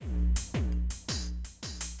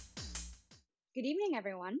Good evening,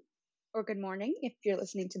 everyone, or good morning if you're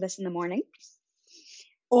listening to this in the morning.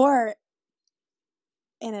 Or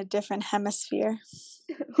in a different hemisphere.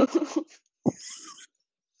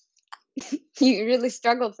 You really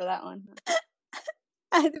struggled for that one. Huh?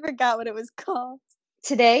 I forgot what it was called.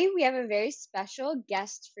 Today, we have a very special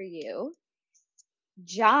guest for you.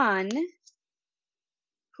 John,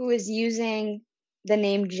 who is using the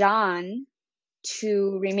name John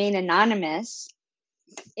to remain anonymous,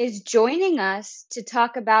 is joining us to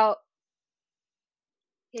talk about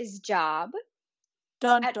his job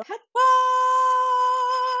Dun, at dun, Pet.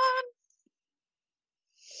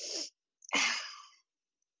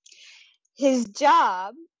 His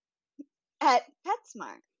job at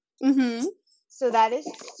PetSmart. Mm-hmm. So that is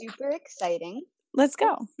super exciting. Let's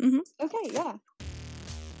go. Mm-hmm. Okay, yeah.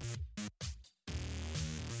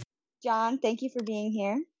 John, thank you for being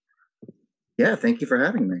here. Yeah, thank you for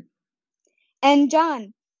having me. And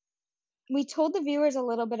John, we told the viewers a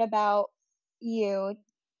little bit about you,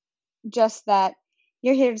 just that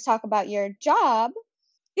you're here to talk about your job.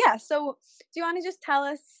 Yeah, so do you want to just tell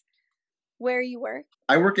us where you work?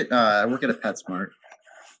 I work at a PetSmart.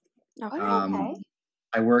 Okay. Okay.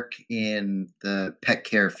 I work in the pet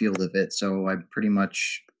care field of it, so I'm pretty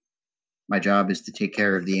much, my job is to take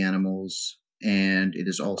care of the animals, and it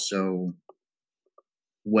is also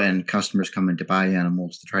when customers come in to buy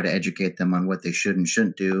animals to try to educate them on what they should and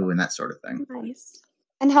shouldn't do and that sort of thing. Nice.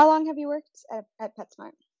 And how long have you worked at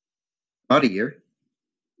PetSmart? About a year.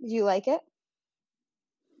 Do you like it?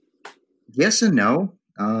 Yes and no.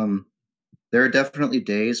 There are definitely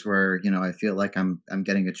days where, I feel like I'm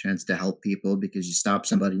getting a chance to help people, because you stop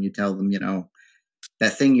somebody and you tell them,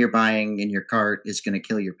 that thing you're buying in your cart is going to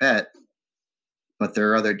kill your pet. But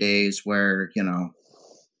there are other days where,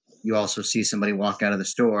 you also see somebody walk out of the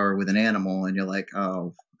store with an animal and you're like,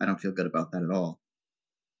 oh, I don't feel good about that at all.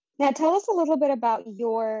 Now, tell us a little bit about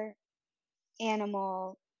your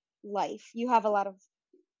animal life. You have a lot of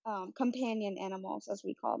companion animals, as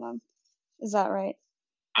we call them. Is that right?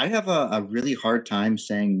 I have a really hard time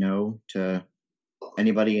saying no to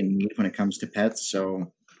anybody in need when it comes to pets.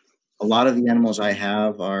 So a lot of the animals I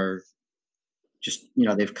have are just,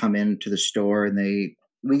 they've come into the store, and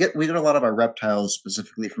we get a lot of our reptiles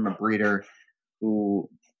specifically from a breeder who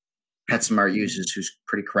PetSmart uses, who's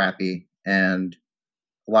pretty crappy, and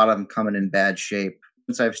a lot of them coming in bad shape.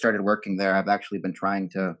 Since I've started working there, I've actually been trying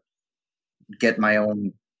to get my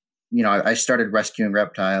own. I started rescuing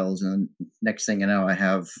reptiles, and next thing you know, I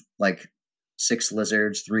have like 6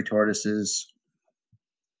 lizards, 3 tortoises,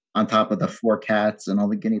 on top of the 4 cats and all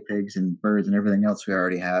the guinea pigs and birds and everything else we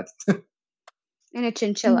already had. And a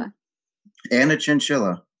chinchilla. And a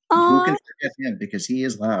chinchilla. Who can forget him, because he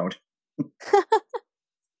is loud.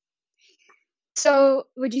 So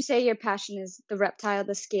would you say your passion is the reptile,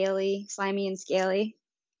 the scaly, slimy and scaly?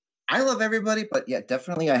 I love everybody, but yeah,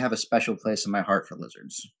 definitely I have a special place in my heart for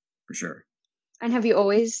lizards, for sure. And have you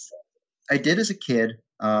always? I did as a kid.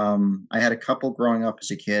 I had a couple growing up as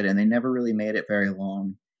a kid, and they never really made it very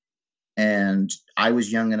long. And I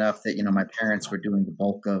was young enough that, my parents were doing the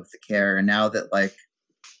bulk of the care. And now that,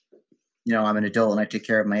 I'm an adult and I take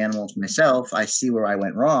care of my animals myself, I see where I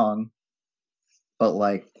went wrong. But,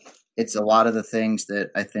 it's a lot of the things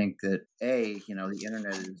that I think that, the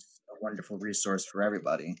internet is a wonderful resource for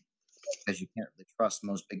everybody, because you can't really trust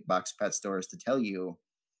most big box pet stores to tell you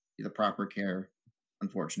the proper care,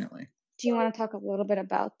 unfortunately. Do you want to talk a little bit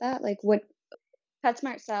about that? Like, what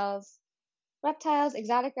PetSmart sells reptiles,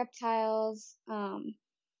 exotic reptiles,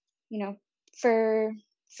 fur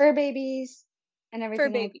babies, and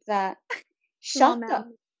everything like that. Small Shut up!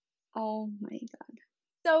 Oh my god!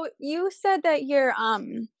 So you said that you're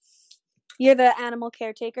the animal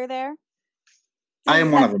caretaker there? I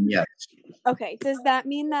am one of them, yes. Okay. Does that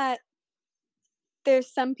mean that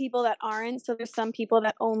there's some people that aren't? So there's some people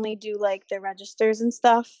that only do like the registers and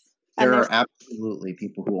stuff? There are absolutely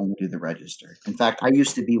people who only do the register. In fact, I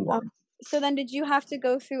used to be one. So then did you have to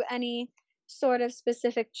go through any sort of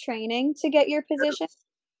specific training to get your position?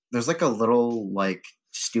 There's like a little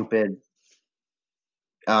stupid,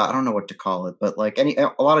 I don't know what to call it, but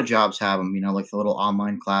a lot of jobs have them, like the little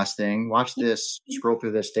online class thing. Watch this, scroll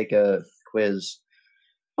through this, take a quiz.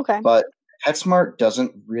 Okay. But PetSmart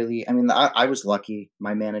doesn't really, I was lucky.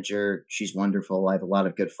 My manager, she's wonderful. I have a lot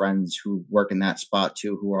of good friends who work in that spot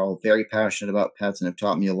too, who are all very passionate about pets and have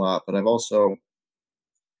taught me a lot. But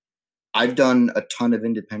I've done a ton of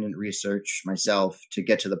independent research myself to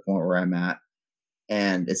get to the point where I'm at.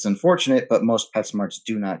 And it's unfortunate, but most PetSmarts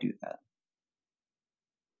do not do that.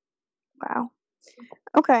 Wow.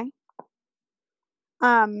 Okay.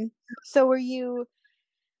 So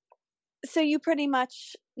you pretty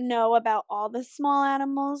much know about all the small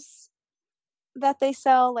animals that they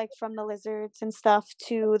sell, like from the lizards and stuff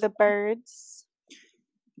to the birds?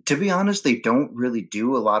 To be honest, they don't really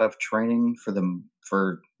do a lot of training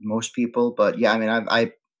for most people, but yeah, I mean,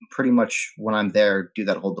 I pretty much when I'm there do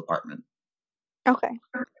that whole department. Okay.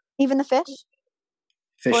 Even the fish?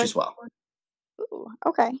 Fish Or- as well. Ooh,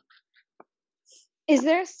 okay. Is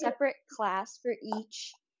there a separate class for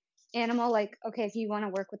each animal? Like, okay, if you want to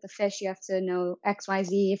work with the fish, you have to know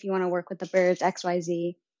XYZ. If you want to work with the birds,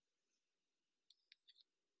 XYZ.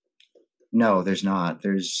 No, there's not.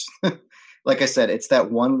 There's, like I said, it's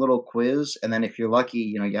that one little quiz, and then if you're lucky,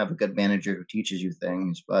 you have a good manager who teaches you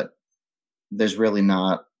things, but there's really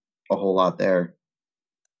not a whole lot there.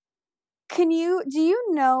 Do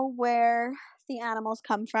you know where the animals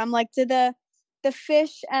come from? Like, do the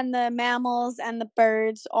fish and the mammals and the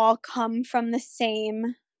birds all come from the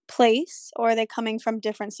same place, or are they coming from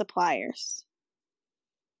different suppliers?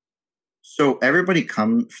 So everybody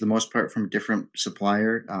come for the most part from a different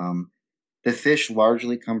supplier. The fish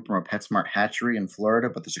largely come from a PetSmart hatchery in Florida,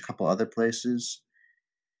 but there's a couple other places.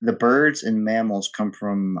 The birds and mammals come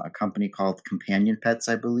from a company called Companion Pets,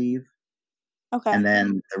 I believe. Okay. And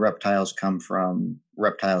then the reptiles come from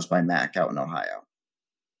Reptiles by Mac out in Ohio.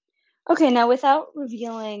 Okay, now without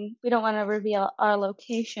revealing, we don't want to reveal our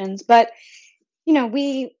locations, but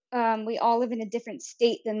we all live in a different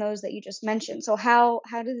state than those that you just mentioned. So how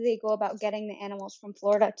do they go about getting the animals from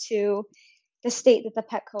Florida to the state that the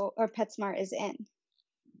Petco or PetSmart is in?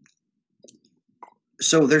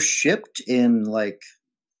 So they're shipped in a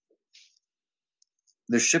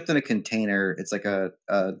container. It's like a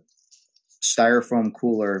styrofoam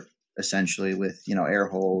cooler essentially with air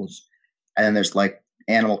holes, and then there's like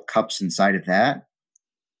animal cups inside of that,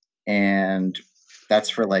 and that's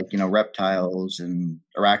for reptiles and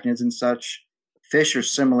arachnids and such. Fish are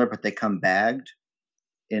similar, but they come bagged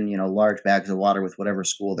in large bags of water with whatever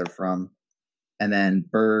school they're from, and then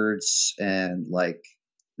birds and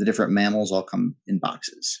the different mammals all come in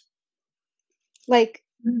boxes. Like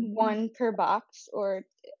one per box, or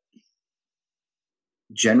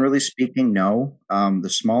generally speaking, no. The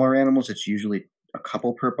smaller animals, it's usually a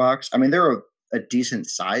couple per box. I mean, they're a decent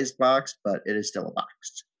sized box, but it is still a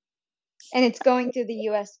box. And it's going through the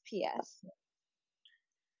USPS?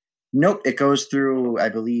 Nope, it goes through, I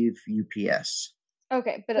believe, UPS.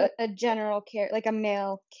 Okay, but a general like a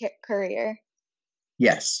mail courier.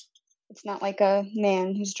 Yes. It's not like a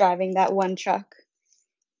man who's driving that one truck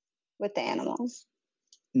with the animals.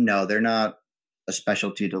 No, they're not a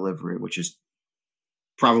specialty delivery, which is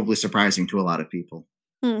probably surprising to a lot of people.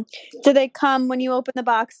 Do they come, when you open the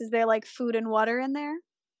box, is there like food and water in there?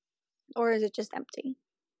 Or is it just empty?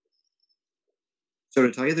 So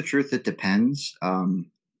to tell you the truth, it depends.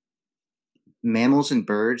 Mammals and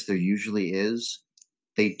birds, there usually is.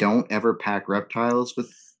 They don't ever pack reptiles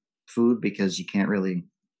with food because they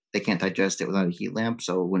can't digest it without a heat lamp,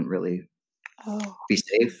 so it wouldn't really be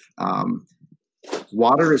safe.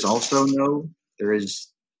 Water is also no.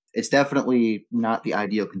 It's definitely not the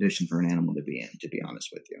ideal condition for an animal to be in, to be honest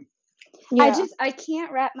with you. Yeah. I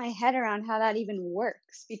can't wrap my head around how that even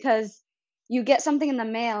works, because you get something in the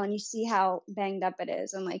mail and you see how banged up it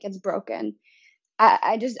is and it's broken.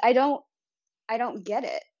 I don't get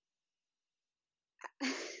it.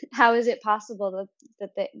 How is it possible that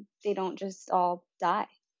they don't just all die?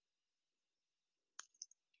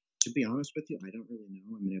 To be honest with you, I don't really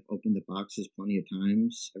know. I mean, I've opened the boxes plenty of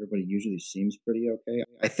times. Everybody usually seems pretty okay.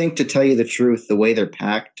 I think, to tell you the truth, the way they're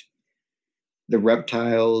packed, the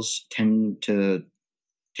reptiles tend to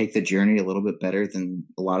take the journey a little bit better than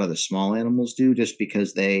a lot of the small animals do, just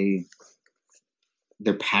because they're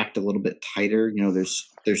packed a little bit tighter.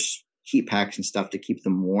 There's heat packs and stuff to keep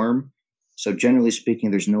them warm. So generally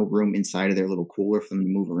speaking, there's no room inside of their little cooler for them to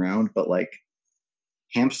move around. But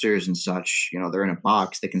hamsters and such, they're in a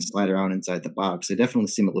box. They can slide around inside the box. They definitely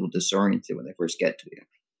seem a little disoriented when they first get to you.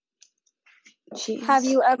 Jeez. Have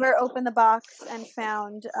you ever opened the box and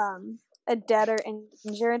found a dead or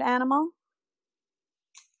injured animal?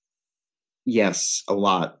 Yes, a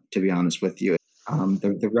lot, to be honest with you.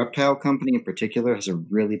 The reptile company in particular has a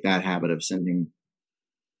really bad habit of sending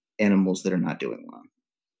animals that are not doing well.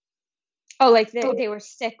 Oh, they were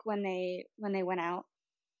sick when they went out?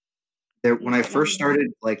 When I first started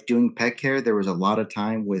doing pet care, there was a lot of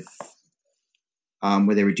time with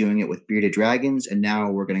where they were doing it with bearded dragons, and now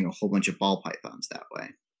we're getting a whole bunch of ball pythons that way.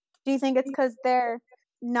 Do you think it's because they're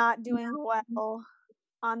not doing well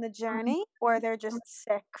on the journey, or they're just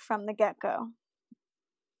sick from the get-go?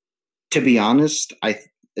 To be honest,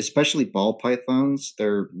 especially ball pythons,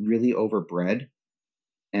 they're really overbred,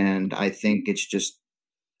 and I think it's just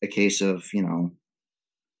a case of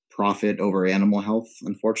profit over animal health,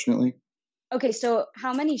 unfortunately. Okay, so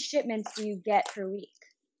how many shipments do you get per week?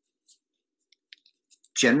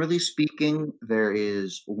 Generally speaking, there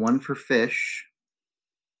is one for fish,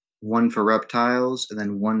 one for reptiles, and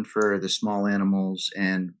then one for the small animals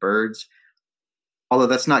and birds. Although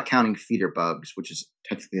that's not counting feeder bugs, which is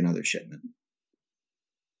technically another shipment.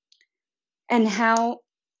 And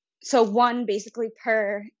so one basically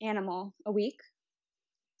per animal a week?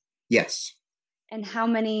 Yes. And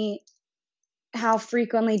how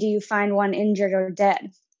frequently do you find one injured or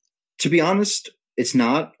dead? To be honest, it's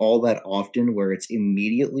not all that often where it's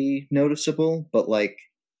immediately noticeable, but like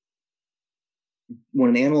when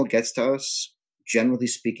an animal gets to us, generally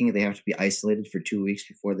speaking, they have to be isolated for 2 weeks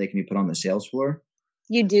before they can be put on the sales floor.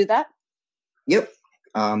 You do that? Yep.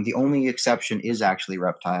 The only exception is actually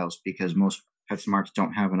reptiles, because most PetSmarts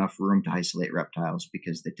don't have enough room to isolate reptiles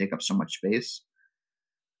because they take up so much space.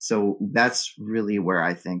 So that's really where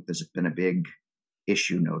I think there's been a big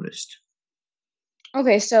issue noticed.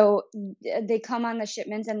 Okay, so they come on the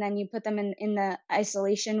shipments and then you put them in the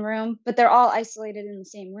isolation room, but they're all isolated in the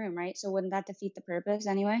same room, right? So wouldn't that defeat the purpose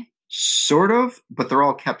anyway? Sort of, but they're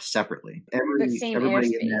all kept separately. Same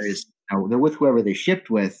Everybody in there airspace. is, they're with whoever they shipped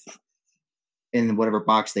with in whatever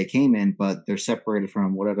box they came in, but they're separated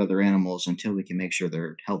from whatever other animals until we can make sure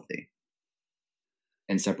they're healthy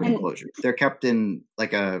in separate enclosures. They're kept in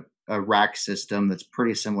like a rack system that's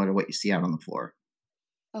pretty similar to what you see out on the floor.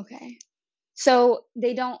 Okay. So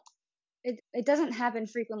they don't, it doesn't happen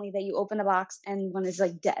frequently that you open a box and one is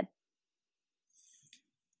like dead.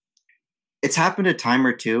 It's happened a time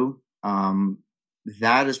or two.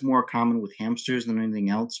 That is more common with hamsters than anything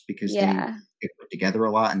else because they get put together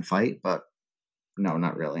a lot and fight, but no,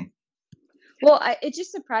 not really. Well, it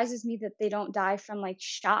just surprises me that they don't die from like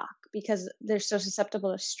shock because they're so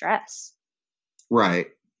susceptible to stress. Right.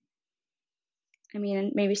 I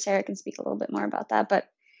mean, maybe Sarah can speak a little bit more about that, but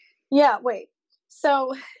yeah, wait.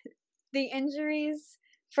 So the injuries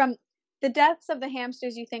from the deaths of the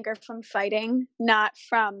hamsters you think are from fighting, not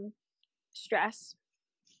from stress?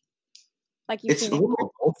 Like it's a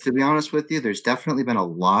little both, to be honest with you. There's definitely been a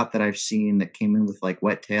lot that I've seen that came in with like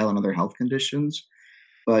wet tail and other health conditions.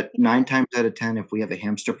 But 9 times out of 10, if we have a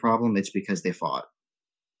hamster problem, it's because they fought.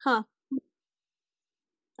 Huh.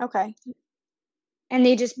 Okay. And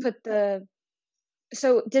they just put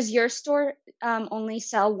so does your store only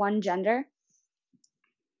sell one gender?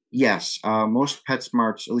 Yes. Most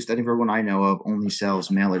PetSmarts, at least everyone I know of, only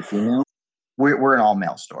sells male or female. We're an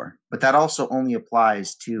all-male store. But that also only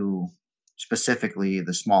applies to specifically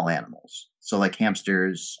the small animals. So like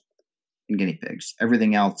hamsters and guinea pigs.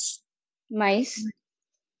 Everything else. Mice?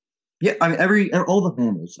 Yeah, I mean, all the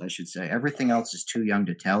mammals, I should say. Everything else is too young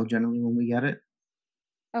to tell generally when we get it.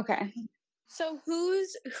 Okay. So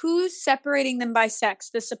who's separating them by sex?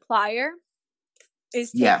 The supplier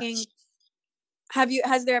is taking. Yes.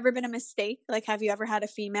 Has there ever been a mistake? Like, have you ever had a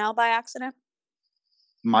female by accident?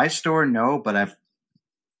 My store, no, but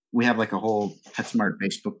we have like a whole PetSmart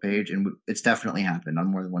Facebook page, and it's definitely happened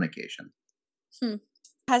on more than one occasion.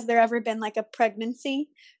 Has there ever been like a pregnancy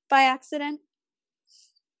by accident?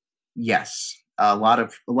 Yes, a lot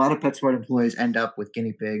of PetSmart employees end up with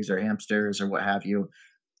guinea pigs or hamsters or what have you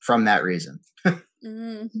from that reason.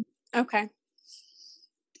 Okay.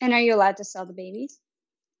 And are you allowed to sell the babies?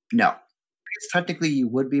 No, because technically you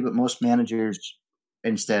would be, but most managers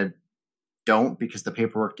instead don't because the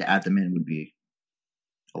paperwork to add them in would be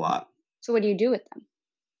a lot. So what do you do with them?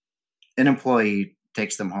 An employee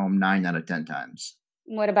takes them home 9 out of 10 times.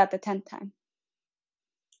 What about the 10th time?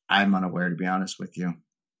 I'm unaware, to be honest with you.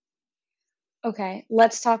 Okay,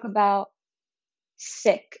 let's talk about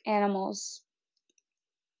sick animals.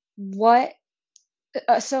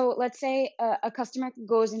 So let's say a customer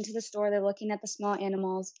goes into the store, they're looking at the small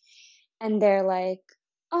animals, and they're like,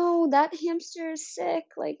 oh, that hamster is sick.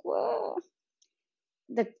 Like, whoa.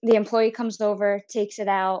 The employee comes over, takes it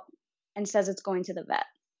out, and says it's going to the vet.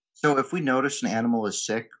 So if we notice an animal is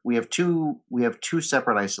sick, we have two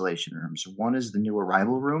separate isolation rooms. One is the new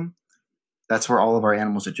arrival room. That's where all of our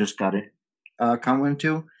animals that just got it come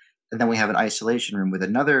into. And then we have an isolation room with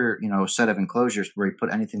another, set of enclosures where we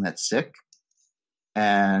put anything that's sick.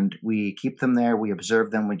 And we keep them there. We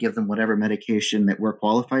observe them. We give them whatever medication that we're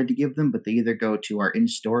qualified to give them, but they either go to our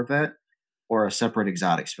in-store vet or a separate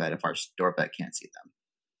exotics vet if our store vet can't see them.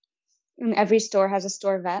 And every store has a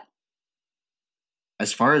store vet?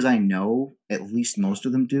 As far as I know, at least most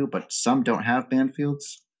of them do, but some don't have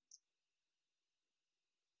Banfields.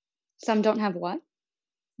 Some don't have what?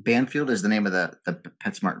 Banfield is the name of the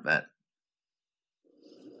PetSmart vet.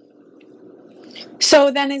 So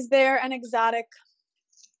then is there an exotic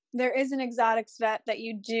there is an exotics vet that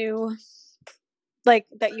you do, like,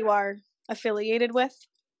 that you are affiliated with?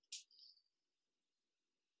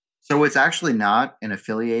 So it's actually not an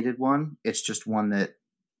affiliated one. It's just one that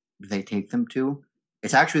they take them to.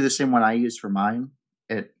 It's actually the same one I use for mine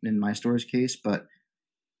in my store's case, but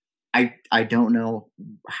I don't know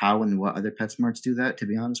how and what other PetSmarts do that, to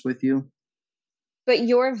be honest with you. But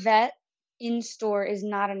your vet in store is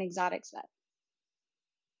not an exotics vet.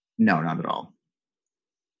 No, not at all.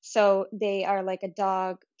 So they are like a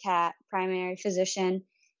dog, cat, primary physician,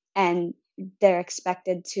 and they're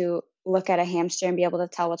expected to look at a hamster and be able to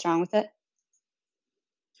tell what's wrong with it.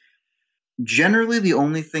 Generally, the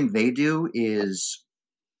only thing they do is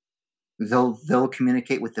they'll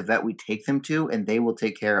communicate with the vet we take them to, and they will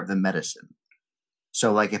take care of the medicine.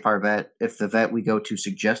 So, like if the vet we go to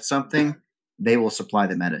suggests something, they will supply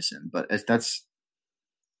the medicine. But that's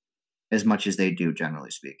as much as they do,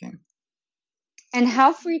 generally speaking. And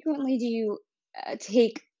how frequently do you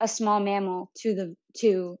take a small mammal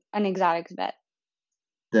to an exotics vet?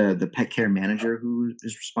 The pet care manager who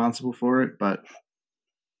is responsible for it, but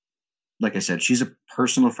like I said, she's a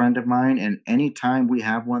personal friend of mine, and anytime we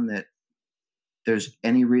have one that there's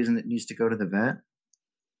any reason it needs to go to the vet,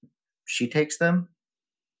 she takes them.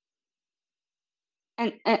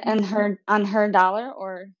 And her on her dollar,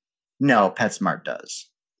 or no, PetSmart does.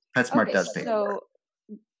 PetSmart does pay for it.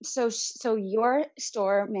 So your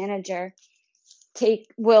store manager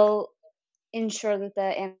will ensure that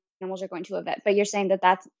the animals are going to a vet, but you're saying that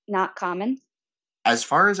that's not common? As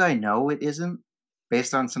far as I know, it isn't.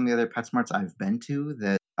 Based on some of the other PetSmarts I've been to,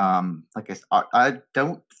 that like I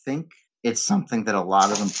don't think it's something that a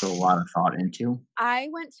lot of them put a lot of thought into. I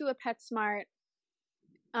went to a PetSmart.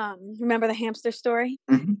 Remember the hamster story?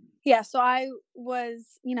 Mm-hmm. Yeah, so I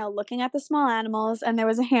was, looking at the small animals, and there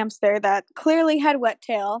was a hamster that clearly had wet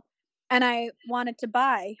tail, and I wanted to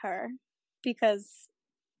buy her because,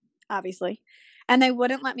 obviously, and they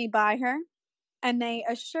wouldn't let me buy her, and they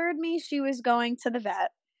assured me she was going to the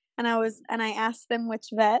vet, and I asked them which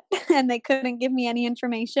vet, and they couldn't give me any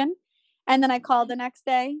information, and then I called the next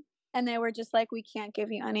day, and they were just like, we can't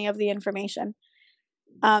give you any of the information,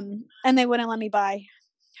 and they wouldn't let me buy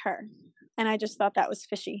her, and I just thought that was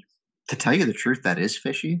fishy. To tell you the truth, that is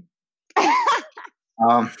fishy.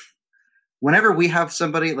 Whenever we have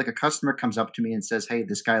somebody, like a customer comes up to me and says, hey,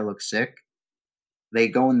 this guy looks sick, they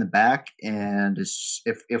go in the back, and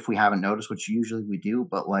if we haven't noticed, which usually we do,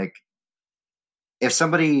 but like if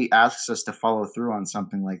somebody asks us to follow through on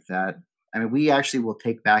something like that, I mean, we actually will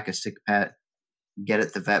take back a sick pet, get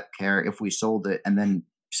it to vet care if we sold it, and then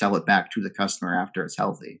sell it back to the customer after it's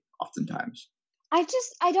healthy, oftentimes. I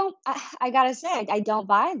gotta say, I don't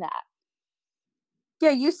buy that. Yeah,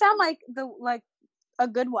 you sound like a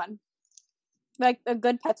good one. Like a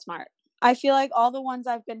good PetSmart. I feel like all the ones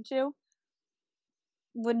I've been to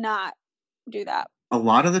would not do that. A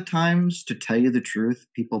lot of the times, to tell you the truth,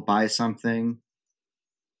 people buy something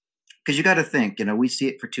because you got to think, we see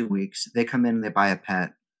it for 2 weeks. They come in and they buy a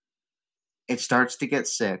pet. It starts to get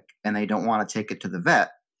sick and they don't want to take it to the vet.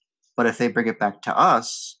 But if they bring it back to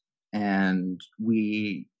us and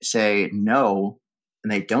we say no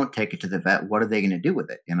and they don't take it to the vet, what are they going to do with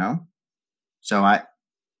it, So I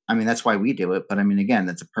mean, that's why we do it. But I mean, again,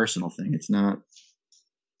 that's a personal thing.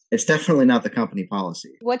 It's definitely not the company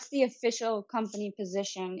policy. What's the official company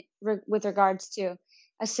position with regards to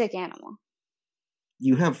a sick animal?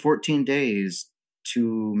 You have 14 days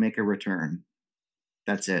to make a return.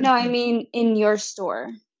 That's it. No, I mean in your store.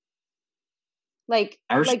 Like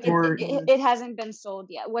our store, it hasn't been sold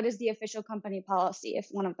yet. What is the official company policy if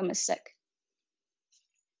one of them is sick?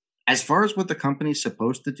 As far as what the company's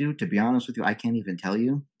supposed to do, to be honest with you, I can't even tell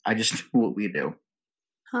you. I just know what we do.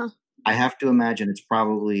 Huh. I have to imagine it's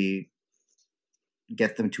probably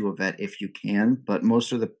get them to a vet if you can, but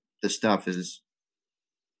most of the stuff is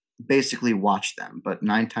basically watch them. But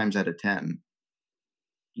 9 times out of 10,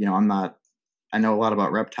 I know a lot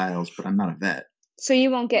about reptiles, but I'm not a vet. So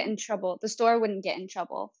you won't get in trouble. The store wouldn't get in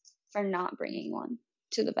trouble for not bringing one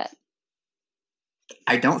to the vet.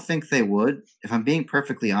 I don't think they would. If I'm being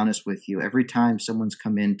perfectly honest with you, every time someone's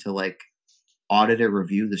come in to like audit or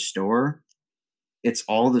review the store, it's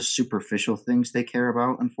all the superficial things they care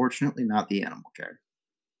about, unfortunately, not the animal care.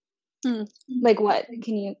 Like what?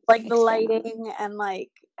 Can you like the lighting and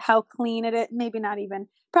like how clean it is? Maybe not even.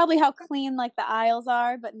 Probably how clean like the aisles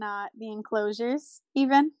are, but not the enclosures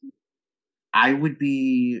even. I would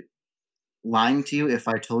be lying to you if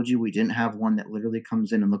I told you we didn't have one that literally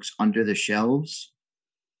comes in and looks under the shelves.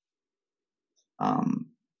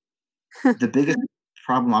 The biggest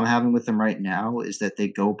problem I'm having with them right now is that they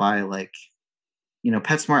go by like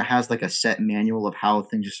PetSmart has like a set manual of how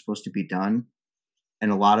things are supposed to be done.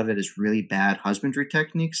 And a lot of it is really bad husbandry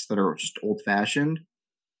techniques that are just old fashioned.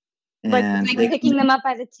 Like picking them up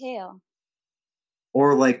by the tail.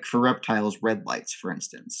 Or like for reptiles, red lights, for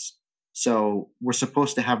instance. So we're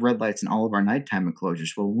supposed to have red lights in all of our nighttime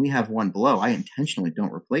enclosures. Well, when we have one below, I intentionally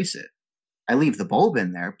don't replace it. I leave the bulb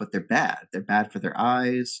in there, but they're bad. They're bad for their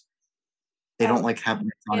eyes. They don't like having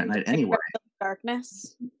lights on at night anyway.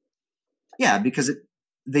 Darkness. Yeah, because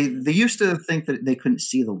they used to think that they couldn't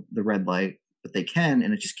see the red light, but they can,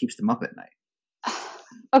 and it just keeps them up at night.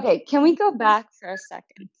 Okay, can we go back for a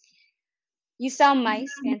second? You sell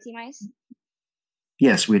mice, fancy mice?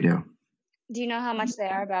 Yes, we do. Do you know how much they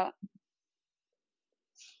are about?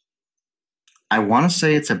 I want to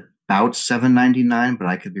say it's about $7.99, but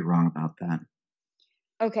I could be wrong about that.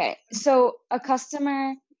 Okay, so a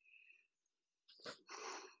customer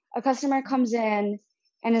comes in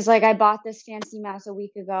and is like, I bought this fancy mouse a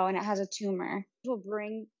week ago and it has a tumor. We'll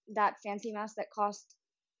bring that fancy mouse that cost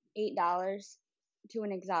 $8 to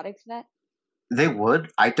an exotics vet? They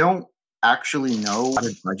would. I don't actually know how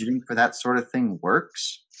the budgeting for that sort of thing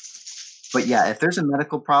works. But yeah, if there's a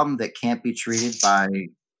medical problem that can't be treated by,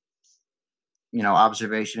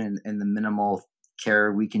 observation and the minimal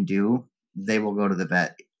care we can do, they will go to the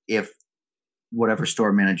vet if whatever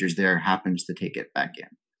store manager's there happens to take it back in.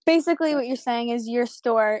 Basically, what you're saying is your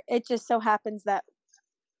store, it just so happens that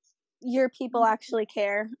your people actually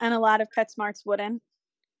care, and a lot of PetSmarts wouldn't.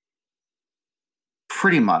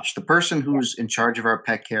 Pretty much. The person who's in charge of our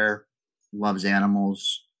pet care loves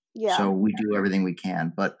animals. Yeah. So we do everything we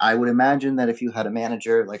can. But I would imagine that if you had a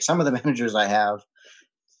manager, like some of the managers I have,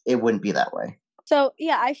 it wouldn't be that way. So,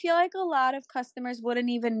 yeah, I feel like a lot of customers wouldn't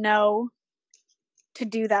even know to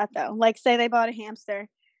do that, though. Like, say they bought a hamster,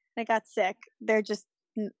 they got sick.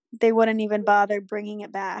 They wouldn't even bother bringing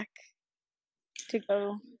it back to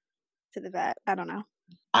go to the vet. I don't know.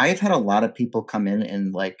 I've had a lot of people come in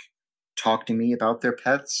and talk to me about their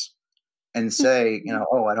pets and say,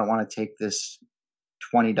 oh, I don't want to take this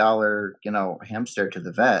 $20, hamster to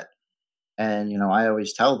the vet. And, I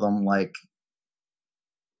always tell them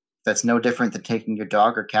that's no different than taking your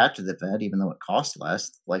dog or cat to the vet, even though it costs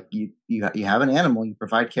less. Like you have an animal, you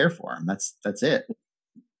provide care for them. That's it.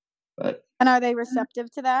 And are they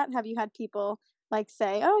receptive to that? Have you had people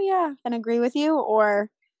say, oh yeah, and agree with you?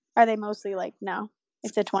 Or are they mostly no,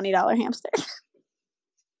 it's a $20 hamster?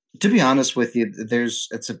 To be honest with you,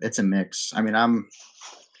 it's a mix. I mean, I'm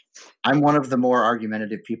one of the more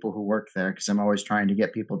argumentative people who work there because I'm always trying to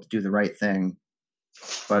get people to do the right thing.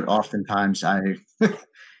 But oftentimes I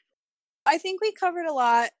think we covered a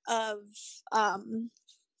lot of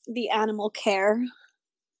the animal care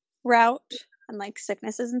route and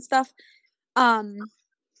sicknesses and stuff. Health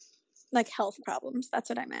problems. That's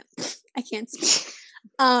what I meant. I can't speak.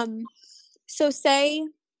 So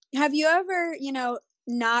have you ever,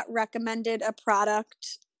 not recommended a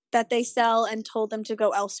product that they sell and told them to go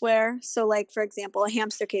elsewhere? So for example, a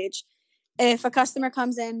hamster cage. If a customer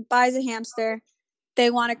comes in, buys a hamster,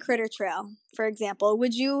 they want a critter trail, for example,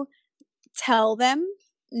 would you tell them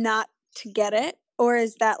not to get it? Or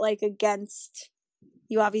is that against,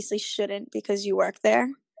 you obviously shouldn't because you work there?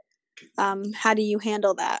 How do you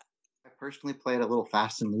handle that? I personally play it a little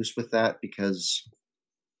fast and loose with that because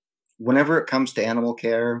whenever it comes to animal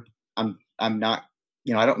care, I'm not,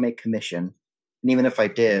 I don't make commission. And even if I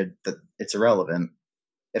did, it's irrelevant.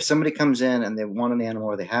 If somebody comes in and they want an animal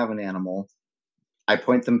or they have an animal, I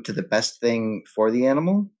point them to the best thing for the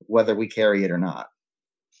animal, whether we carry it or not.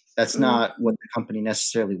 That's not what the company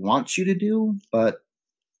necessarily wants you to do, but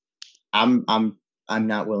I'm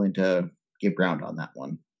not willing to give ground on that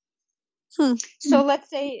one. So let's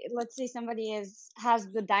say somebody has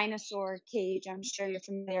the dinosaur cage. I'm sure you're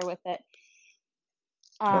familiar with it.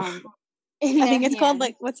 I think it's called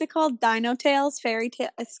what's it called? Dino Tales, Fairy Tale,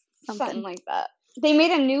 something like that. They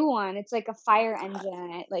made a new one. It's like a fire engine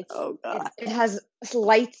in it. Oh god, it has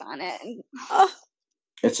lights on it.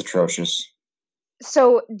 It's atrocious.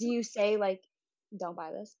 So do you say don't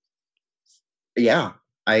buy this? Yeah,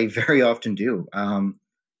 I very often do.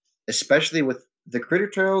 Especially with the critter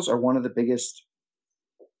trails are one of the biggest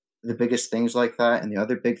things like that. And the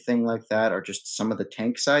other big thing like that are just some of the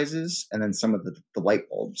tank sizes and then some of the light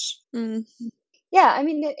bulbs. Mm-hmm. Yeah. I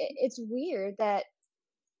mean, it's weird that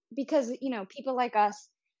because, people like us,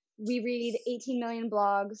 we read 18 million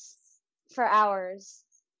blogs for hours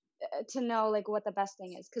to know what the best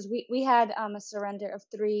thing is. Cause we had a surrender of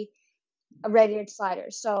 3 radiator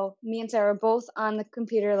sliders. So me and Sarah were both on the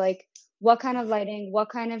computer, what kind of lighting, what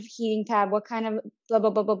kind of heating pad, what kind of blah,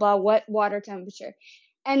 blah, blah, blah, blah, what water temperature.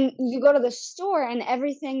 And you go to the store and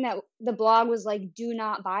everything that the blog was like, do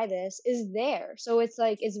not buy this, is there. So it's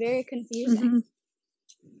like, it's very confusing.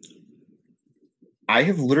 I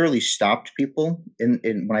have literally stopped people in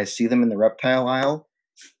when I see them in the reptile aisle,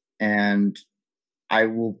 and I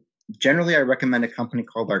recommend a company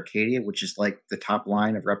called Arcadia, which is like the top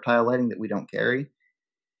line of reptile lighting that we don't carry.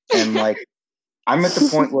 And like, I'm at the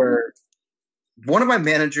point where one of my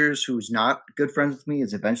managers who's not good friends with me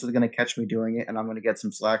is eventually going to catch me doing it, and I'm going to get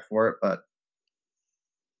some slack for it. But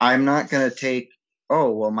I'm not going to take, oh,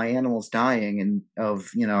 well, my animal's dying and of,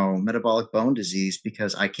 metabolic bone disease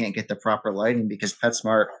because I can't get the proper lighting because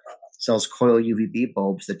PetSmart sells coil UVB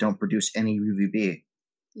bulbs that don't produce any UVB.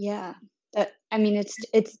 Yeah.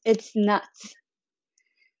 It's nuts.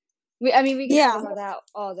 We can talk about that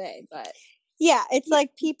all day, but yeah, it's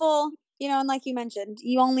like people, and like you mentioned,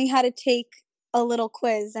 you only had to take a little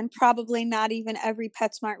quiz, and probably not even every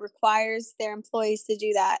PetSmart requires their employees to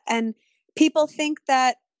do that. And people think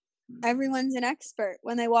that everyone's an expert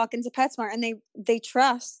when they walk into PetSmart, and they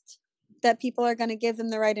trust that people are going to give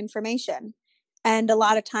them the right information. And a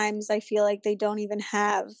lot of times I feel like they don't even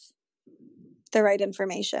have the right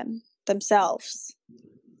information themselves,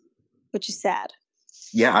 which is sad.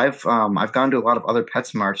 Yeah, I've gone to a lot of other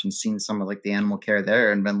PetSmarts and seen some of like the animal care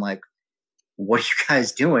there and been like, what are you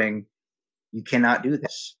guys doing? You cannot do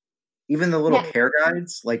this. Even the little care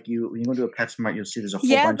guides, like when you go to a PetSmart, you'll see there's a whole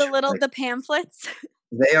bunch of the pamphlets.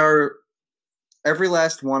 They are, every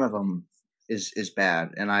last one of them is bad.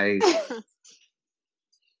 And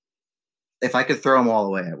if I could throw them all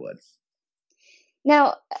away, I would.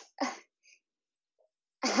 Now,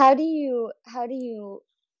 how do you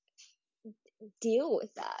deal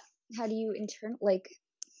with that? How do you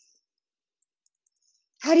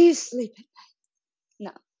how do you sleep at night?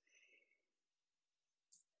 No.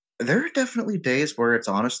 There are definitely days where it's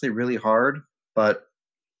honestly really hard, but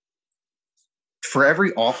for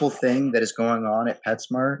every awful thing that is going on at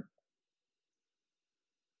PetSmart,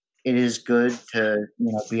 it is good to,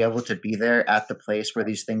 be able to be there at the place where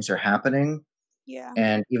these things are happening. Yeah.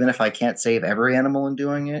 And even if I can't save every animal in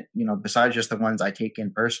doing it, besides just the ones I take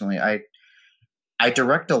in personally, I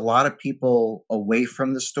direct a lot of people away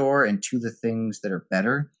from the store and to the things that are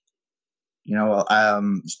better.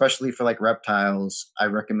 Especially for like reptiles, I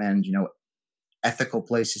recommend, ethical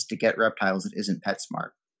places to get reptiles that isn't PetSmart.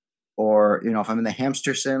 Or, if I'm in the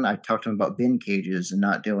hamster sin, I talk to them about bin cages and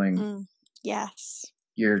not doing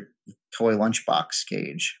your toy lunchbox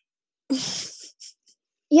cage.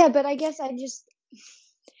 Yeah, but I guess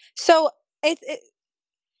So it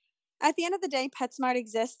at the end of the day, PetSmart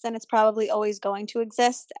exists, and it's probably always going to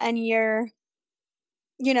exist. And you're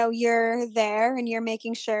there, and you're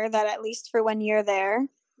making sure that at least for when you're there,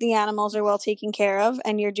 the animals are well taken care of,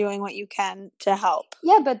 and you're doing what you can to help.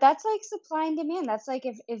 Yeah, but that's like supply and demand. That's like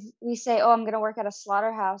if we say, oh, I'm going to work at a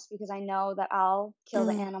slaughterhouse because I know that I'll kill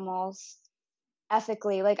the animals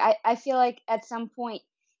ethically. Like, I feel like at some point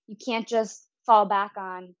you can't just fall back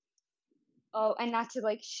on, and not to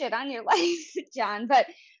like shit on your life, John, but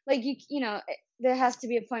like there has to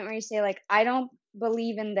be a point where you say like, I don't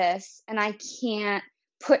believe in this and I can't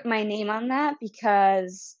put my name on that,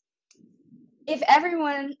 because if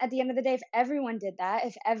everyone, at the end of the day, if everyone did that,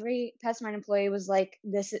 if every PetSmart employee was like,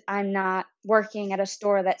 I'm not working at a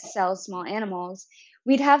store that sells small animals,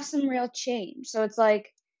 we'd have some real change. So it's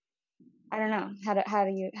like, I don't know how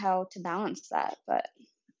to balance that, but.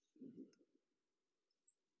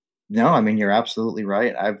 No, I mean, you're absolutely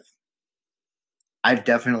right. I've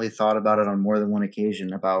definitely thought about it on more than one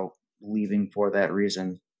occasion about leaving for that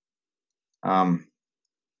reason.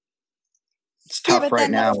 It's tough but right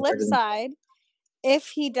then now. The flip side, if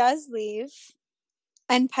he does leave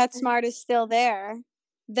and PetSmart is still there,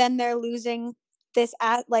 then they're losing this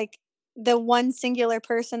the one singular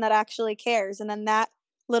person that actually cares. And then that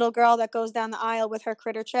little girl that goes down the aisle with her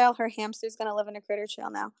critter trail, her hamster's going to live in a critter trail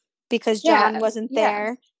now because John wasn't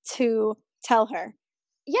there to tell her.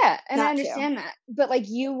 Yeah, and I understand that. But like,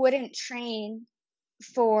 you wouldn't train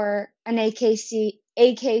for an AKC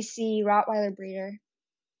Rottweiler breeder.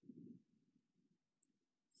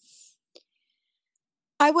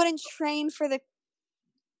 I wouldn't train for the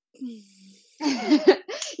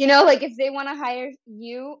like if they want to hire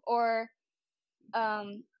you or a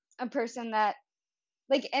person that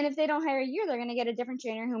like, and if they don't hire you, they're going to get a different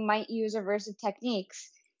trainer who might use aversive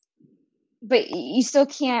techniques. But you still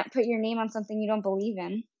can't put your name on something you don't believe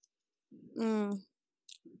in.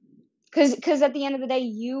 Because at the end of the day,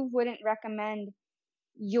 you wouldn't recommend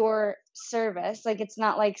your service. Like, it's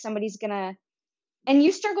not like somebody's going to... And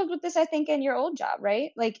you struggled with this, I think, in your old job, right?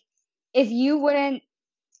 Like, if you wouldn't,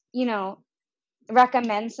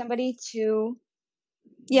 recommend somebody to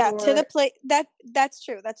Yeah, to the place that's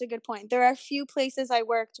true. That's a good point. There are a few places I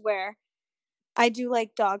worked where I do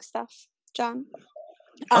like dog stuff, John.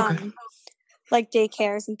 Okay. Like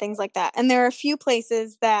daycares and things like that. And there are a few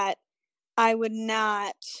places that I would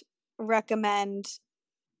not recommend.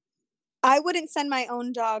 I wouldn't send my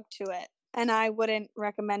own dog to it, and I wouldn't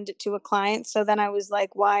recommend it to a client. So then I was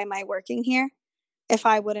like, why am I working here if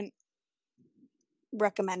I wouldn't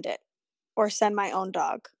recommend it or send my own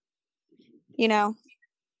dog? You know?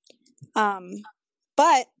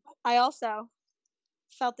 But I also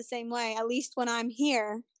felt the same way. At least when I'm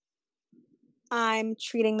here, I'm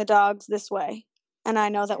treating the dogs this way. And I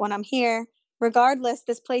know that when I'm here, regardless,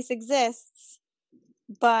 this place exists.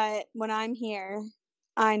 But when I'm here,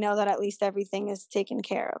 I know that at least everything is taken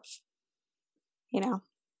care of. You know,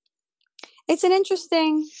 it's an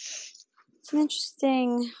interesting,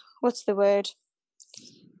 what's the word?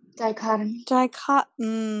 Dichotomy.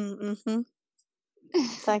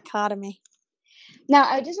 Dichotomy. Now,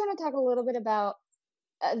 I just want to talk a little bit about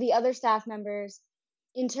the other staff members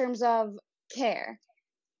in terms of care.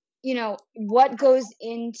 You know, what goes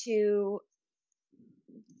into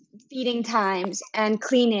feeding times and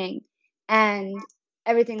cleaning and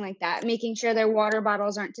everything like that, making sure their water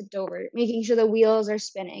bottles aren't tipped over, making sure the wheels are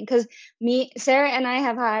spinning. Because Sarah and I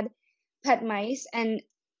have had pet mice, and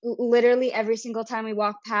literally every single time we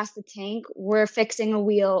walk past the tank, we're fixing a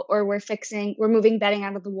wheel or we're moving bedding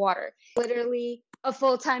out of the water. Literally a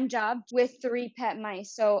full-time job with 3 pet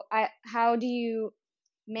mice. So how do you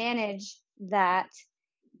manage that?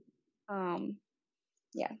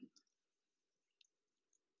 Yeah.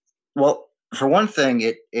 Well, for one thing,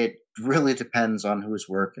 it really depends on who's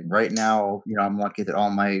working. Right now, I'm lucky that all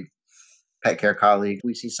my pet care colleagues,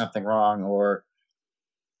 we see something wrong, or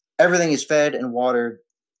everything is fed and watered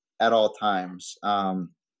at all times.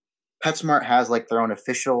 PetSmart has like their own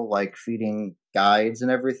official like feeding guides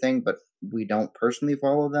and everything, but we don't personally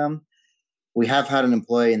follow them. We have had an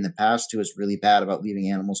employee in the past who was really bad about leaving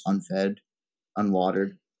animals unfed,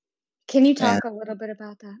 unwatered. Can you talk a little bit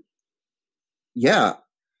about that? Yeah.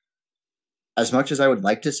 As much as I would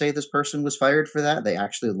like to say this person was fired for that, they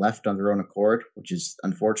actually left on their own accord, which is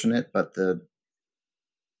unfortunate, but the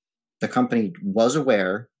company was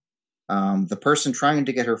aware. The person trying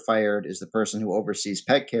to get her fired is the person who oversees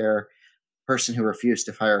pet care. The person who refused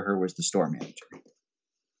to fire her was the store manager.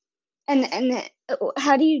 And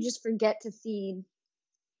how do you just forget to feed?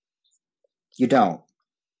 You don't.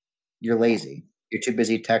 You're lazy. You're too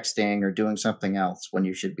busy texting or doing something else when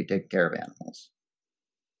you should be taking care of animals.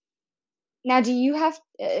 Now, do you have?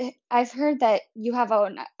 I've heard that you have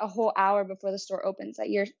a whole hour before the store opens that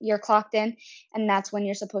you're clocked in, and that's when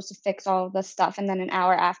you're supposed to fix all the stuff, and then an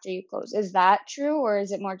hour after you close. Is that true, or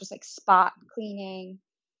is it more just like spot cleaning?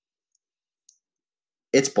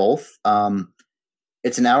 It's both.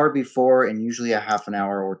 It's an hour before and usually a half an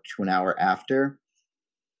hour or to an hour after.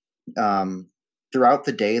 Throughout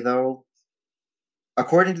the day, though,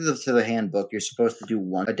 according to the handbook, you're supposed to do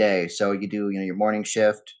one a day. So you do, your morning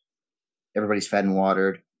shift. Everybody's fed and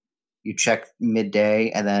watered. You check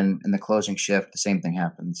midday, and then in the closing shift, the same thing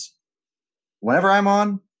happens. Whenever I'm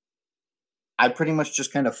on, I pretty much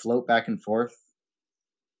just kind of float back and forth.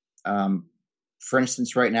 For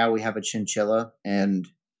instance, right now we have a chinchilla, and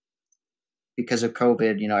because of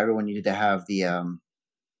COVID, everyone needed to have the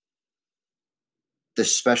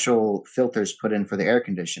special filters put in for the air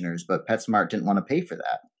conditioners, but PetSmart didn't want to pay for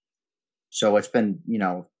that. So it's been,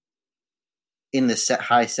 in the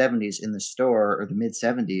high 70s in the store, or the mid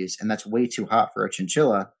 70s, and that's way too hot for a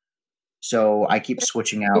chinchilla. So I keep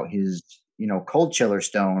switching out his, cold chiller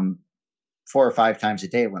stone 4 or 5 times a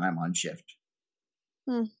day when I'm on shift.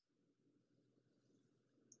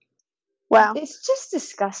 Wow. It's just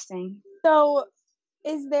disgusting. So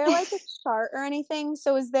is there like a chart or anything?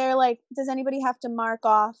 So is there like, does anybody have to mark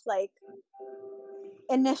off like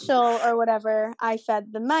initial or whatever? I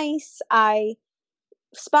fed the mice. I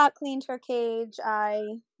spot cleaned her cage.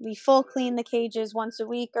 We full clean the cages once a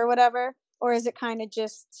week or whatever? Or is it kind of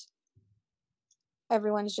just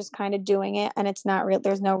everyone's just kind of doing it and it's not real?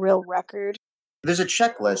 There's no real record. There's a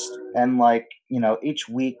checklist, and each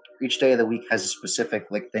day of the week has a specific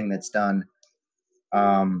thing that's done.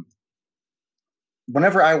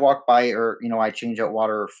 Whenever I walk by, or I change out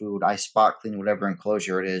water or food, I spot clean whatever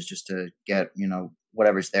enclosure it is just to get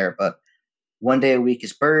whatever's there. But one day a week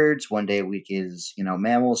is birds, one day a week is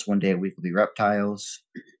mammals, one day a week will be reptiles.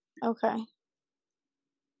 Okay.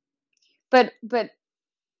 But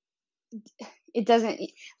it doesn't,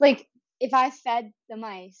 like, if I fed the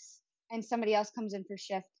mice and somebody else comes in for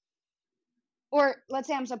shift, or let's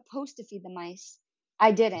say I'm supposed to feed the mice,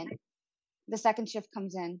 I didn't. The second shift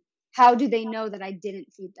comes in. how do they know that I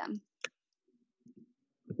didn't feed them?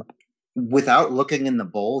 Without looking in the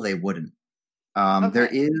bowl, they wouldn't. There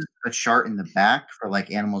Okay. is a chart in the back for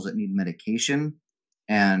like animals that need medication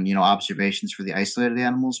and, observations for the isolated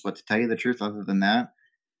animals. But to tell you the truth, other than that,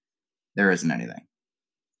 there isn't anything.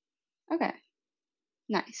 Okay.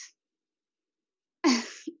 Nice.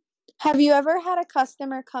 Have you ever had a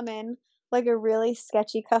customer come in, like a really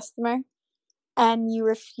sketchy customer, and you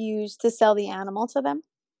refuse to sell the animal to them?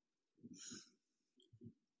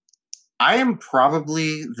 I am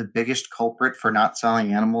probably the biggest culprit for not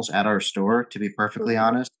selling animals at our store, to be perfectly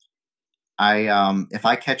honest. If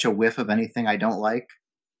I catch a whiff of anything I don't like,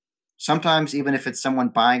 sometimes even if it's someone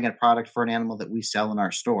buying a product for an animal that we sell in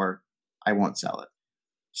our store, I won't sell it.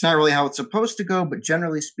 It's not really how it's supposed to go, but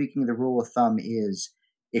generally speaking, the rule of thumb is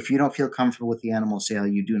if you don't feel comfortable with the animal sale,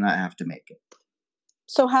 you do not have to make it.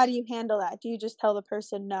 So how do you handle that? Do you just tell the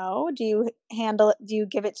person no? Do you handle it? Do you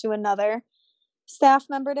give it to another staff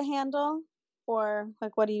member to handle? Or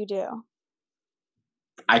like, what do you do?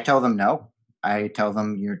 I tell them no. I tell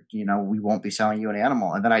them we won't be selling you an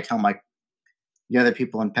animal. And then I tell the other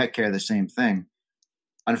people in pet care the same thing.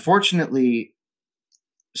 Unfortunately,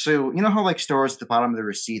 so you know how like stores at the bottom of the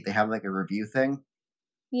receipt, they have like a review thing?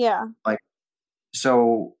 Yeah.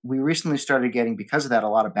 So we recently started getting, because of that, a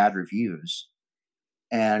lot of bad reviews.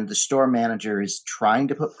 And the store manager is trying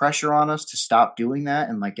to put pressure on us to stop doing that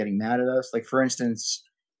and like getting mad at us. Like, for instance,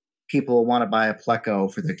 people want to buy a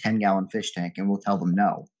Pleco for their 10-gallon fish tank and we'll tell them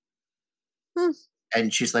no.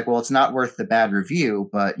 And she's like, well, it's not worth the bad review,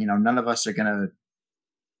 but none of us are going to,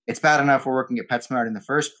 it's bad enough we're working at PetSmart in the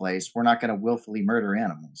first place. We're not going to willfully murder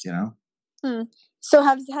animals, So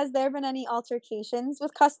has there been any altercations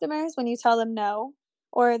with customers when you tell them no?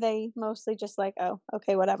 Or are they mostly just like, oh,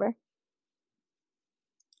 okay, whatever?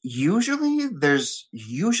 Usually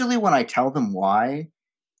when I tell them why,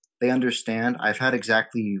 they understand. I've had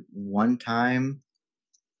exactly one time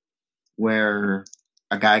where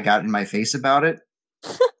a guy got in my face about it.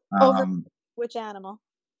 Over which animal?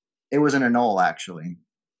 It was an anole, actually.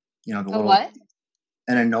 What?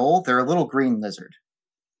 An anole, they're a little green lizard.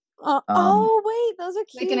 Oh, wait, those are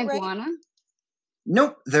cute, like an right? iguana?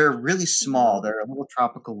 Nope, they're really small. They're a little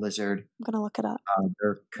tropical lizard. I'm going to look it up.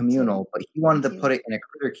 They're communal, but he wanted to put it in a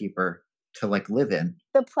critter keeper to like live in.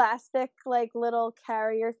 The plastic, like little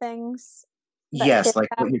carrier things. Yes, like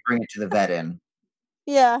what you bring it to the vet in.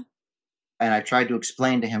 Yeah. And I tried to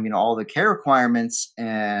explain to him, all the care requirements,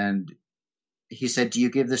 and he said, do you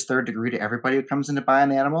give this third degree to everybody who comes in to buy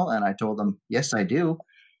an animal? And I told him, yes, I do.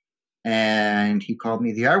 And he called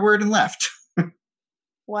me the R word and left.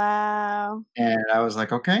 Wow. And I was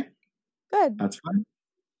like, okay, good. That's fine.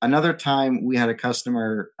 Another time we had a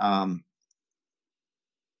customer come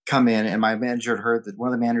in, and my manager had heard that one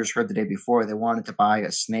of the managers heard the day before they wanted to buy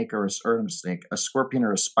a snake a scorpion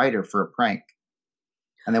or a spider for a prank.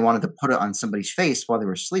 And they wanted to put it on somebody's face while they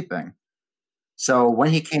were sleeping. So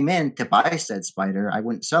when he came in to buy said spider, I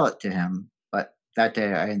wouldn't sell it to him. But that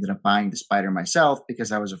day I ended up buying the spider myself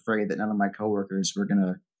because I was afraid that none of my coworkers were going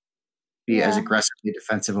to be as aggressively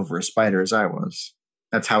defensive over a spider as I was.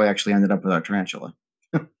 That's how I actually ended up with our tarantula.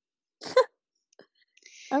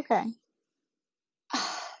 Okay.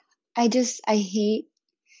 I hate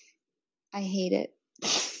it.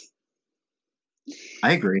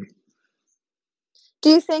 I agree. Do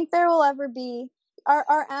you think there will ever be,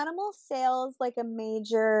 are animal sales like a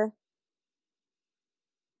major,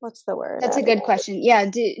 what's the word? That's a good question. Yeah.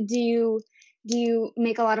 Do you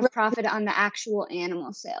make a lot of profit on the actual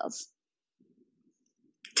animal sales?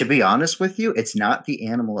 To be honest with you, it's not the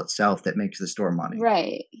animal itself that makes the store money.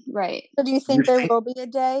 Right. So do you think there will be a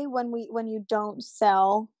day when you don't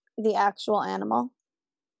sell the actual animal?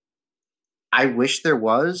 I wish there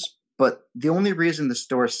was, but the only reason the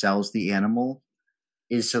store sells the animal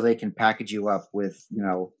is so they can package you up with,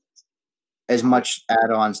 as much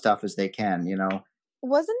add-on stuff as they can,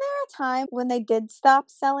 Wasn't there a time when they did stop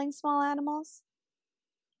selling small animals?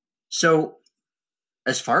 So,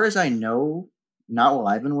 as far as I know, not while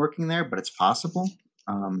I've been working there, but it's possible.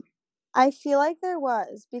 I feel like there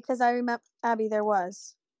was, because I remember, Abby, there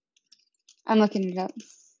was. I'm looking it up.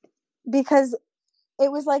 Because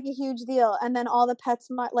it was like a huge deal, and then all the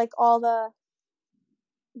all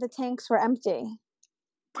the tanks were empty.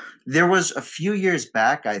 There was a few years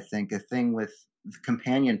back, I think, a thing with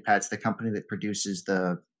Companion Pets, the company that produces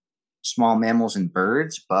the small mammals and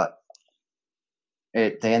birds, but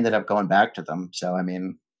they ended up going back to them. So, I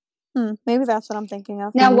mean, maybe that's what I'm thinking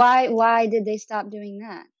of. Now, why did they stop doing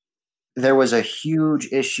that? There was a huge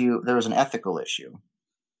issue. There was an ethical issue.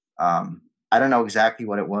 I don't know exactly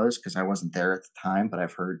what it was because I wasn't there at the time, but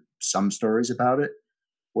I've heard some stories about it.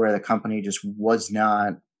 where the company just was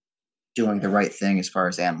not doing the right thing as far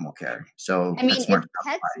as animal care. So I mean, if PetSmart,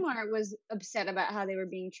 PetSmart was upset about how they were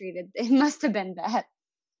being treated, it must have been bad.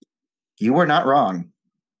 you were not wrong.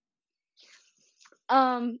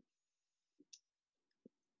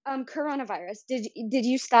 Coronavirus. Did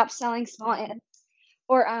you stop selling small animals,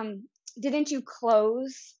 or didn't you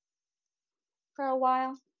close for a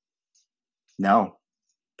while? No,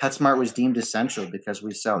 PetSmart was deemed essential because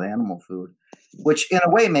we sell animal food, which in a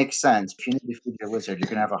way makes sense. If you need to feed your lizard, you're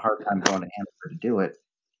gonna have a hard time going to Hanover to do it.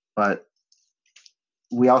 But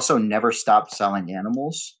we also never stopped selling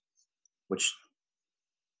animals, which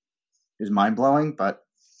is mind blowing. But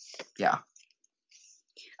yeah.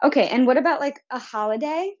 Okay, and what about like a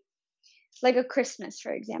holiday? Like a Christmas,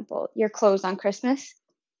 for example. You're closed on Christmas.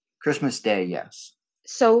 Christmas Day, yes.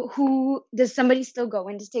 So does somebody still go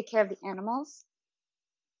in to take care of the animals?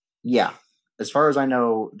 Yeah. As far as I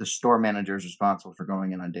know, the store manager is responsible for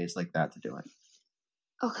going in on days like that to do it.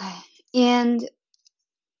 Okay. And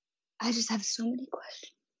I just have so many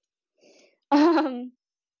questions.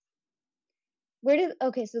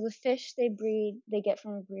 So the fish they get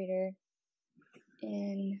from a breeder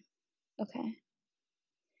okay.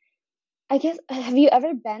 I guess, have you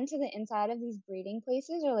ever been to the inside of these breeding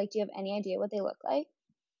places, or like, do you have any idea what they look like?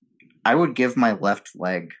 I would give my left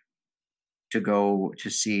leg to go to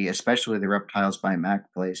see, especially the Reptiles by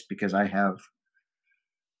Mac place, because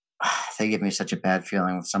they give me such a bad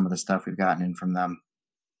feeling with some of the stuff we've gotten in from them.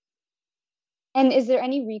 And is there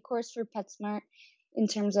any recourse for PetSmart in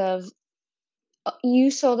terms of,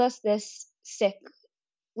 you sold us this sick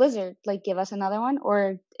lizard, like give us another one,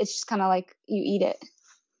 or it's just kind of like you eat it?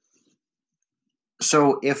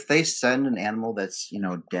 So if they send an animal that's,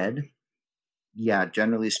 dead, yeah,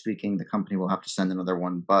 generally speaking, the company will have to send another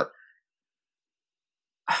one. But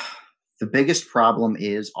the biggest problem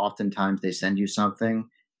is oftentimes they send you something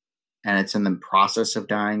and it's in the process of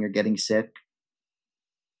dying or getting sick.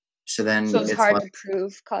 So it's hard to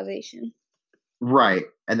prove causation. Right.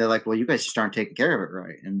 And they're like, well, you guys just aren't taking care of it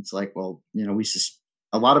right. And it's like, well,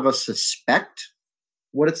 a lot of us suspect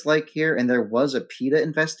what it's like here. And there was a PETA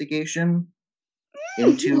investigation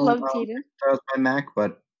into Reptiles by Mac,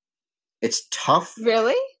 but it's tough.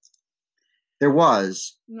 Really? There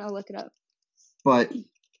was. I'm going to look it up. But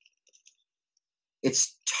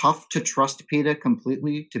it's tough to trust PETA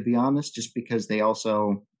completely, to be honest, just because they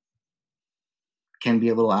also can be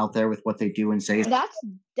a little out there with what they do and say. That's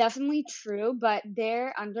definitely true, but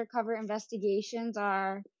their undercover investigations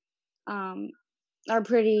are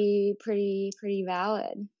pretty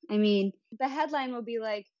valid. I mean, the headline will be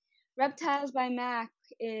like, Reptiles by Mac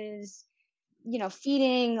is,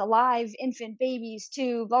 feeding alive infant babies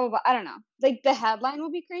to blah, blah, blah. I don't know. Like, the headline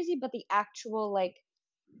will be crazy, but the actual, like,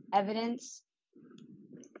 evidence,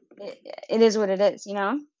 it is what it is,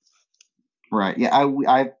 Right. Yeah,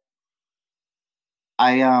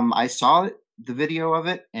 I saw the video of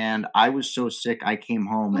it, and I was so sick I came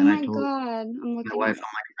home and I told my wife,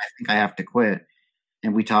 I think I have to quit.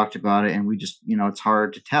 And we talked about it, and we just, it's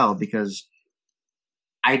hard to tell because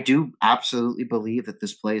I do absolutely believe that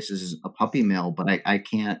this place is a puppy mill, but I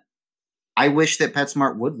can't. I wish that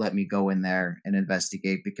PetSmart would let me go in there and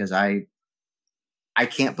investigate because I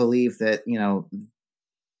can't believe that,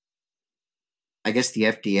 I guess the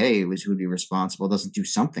FDA was who'd be responsible, doesn't do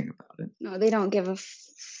something about it. No, they don't give a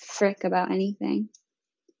frick about anything.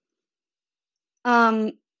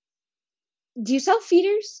 Do you sell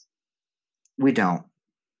feeders? We don't.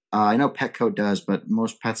 I know Petco does, but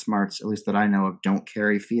most PetSmarts, at least that I know of, don't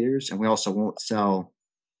carry feeders, and we also won't sell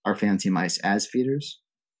our fancy mice as feeders.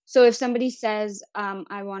 So if somebody says,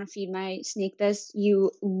 I want to feed my snake this,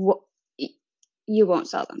 you won't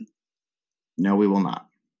sell them? No, we will not.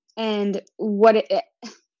 And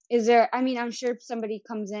is there, I mean, I'm sure somebody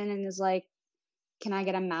comes in and is like, can I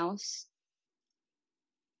get a mouse?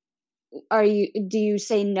 Do you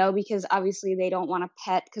say no because obviously they don't want a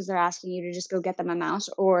pet because they're asking you to just go get them a mouse?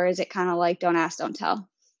 Or is it kind of like, don't ask, don't tell?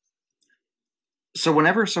 So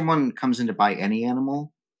whenever someone comes in to buy any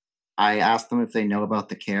animal, I ask them if they know about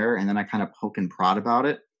the care, and then I kind of poke and prod about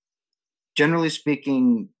it. Generally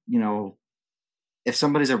speaking, if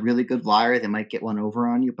somebody's a really good liar, they might get one over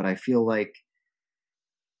on you, but I feel like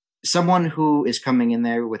someone who is coming in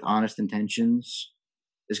there with honest intentions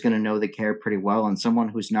is going to know the care pretty well, and someone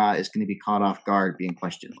who's not is going to be caught off guard being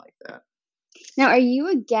questioned like that. Now, are you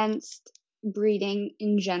against breeding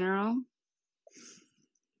in general?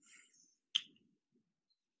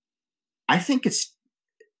 I think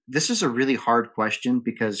this is a really hard question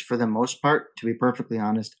because for the most part, to be perfectly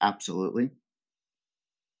honest, absolutely.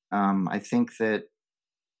 I think that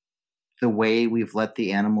the way we've let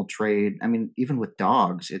the animal trade. I mean, even with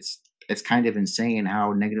dogs, it's kind of insane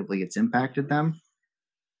how negatively it's impacted them.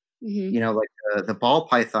 Hmm. You know, like the ball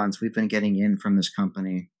pythons we've been getting in from this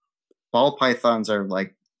company. Ball pythons are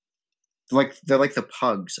like they're like the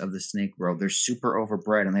pugs of the snake world. They're super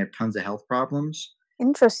overbred and they have tons of health problems.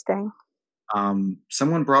 Interesting.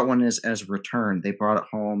 Someone brought one as a return. They brought it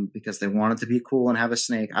home because they wanted to be cool and have a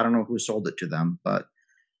snake. I don't know who sold it to them, but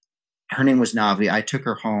her name was Navi. I took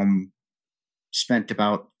her home, spent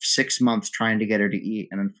about 6 months trying to get her to eat,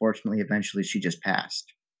 and unfortunately, eventually, she just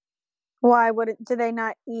passed. Why would it? Do they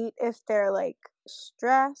not eat if they're like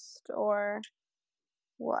stressed or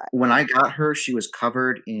what? When I got her, she was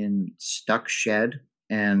covered in stuck shed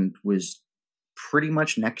and was pretty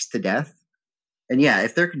much next to death. And yeah,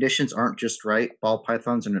 if their conditions aren't just right, ball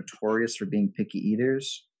pythons are notorious for being picky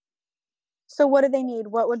eaters. So what do they need?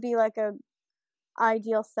 What would be like a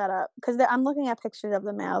ideal setup? Because I'm looking at pictures of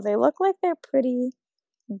them now. They look like they're pretty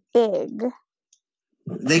big.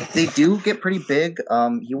 They do get pretty big.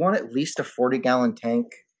 You want at least a 40-gallon tank.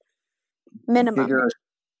 Minimum. Bigger,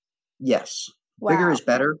 yes. Wow. Bigger is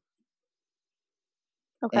better.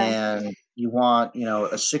 Okay. And you want,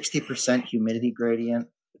 a 60% humidity gradient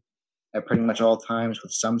at pretty much all times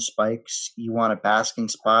with some spikes. You want a basking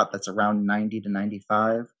spot that's around 90 to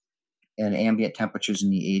 95 and ambient temperatures in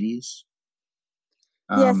the 80s.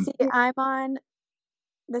 Yeah, see, I'm on,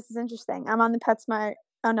 this is interesting. I'm on the PetSmart.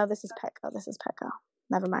 Oh, no, this is Petco. This is Petco.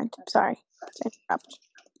 Never mind. Sorry.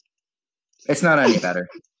 It's not any better.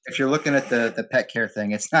 If you're looking at the pet care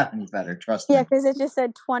thing, it's not any better. Trust me. Yeah, because it just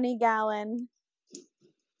said 20-gallon.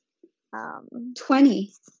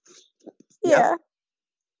 20. Yeah. Yep.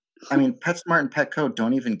 I mean, PetSmart and Petco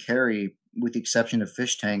don't even carry, with the exception of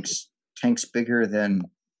fish tanks bigger than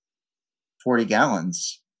 40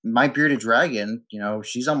 gallons. My bearded dragon,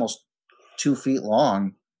 she's almost 2 feet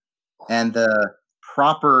long. And the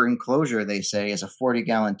proper enclosure, they say, is a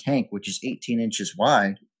 40-gallon tank, which is 18 inches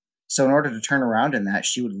wide. So in order to turn around in that,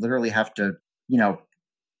 she would literally have to,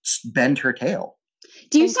 bend her tail.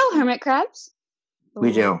 Do you sell hermit crabs?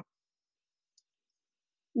 We do.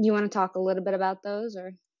 You want to talk a little bit about those,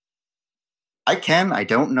 or? I can. I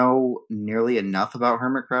don't know nearly enough about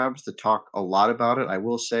hermit crabs to talk a lot about it. I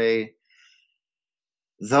will say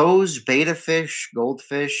those betta fish,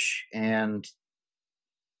 goldfish, and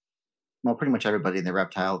pretty much everybody in the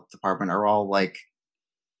reptile department are all like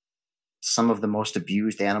some of the most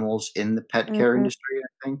abused animals in the pet care industry,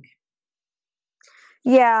 I think.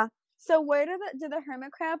 Yeah. So where do the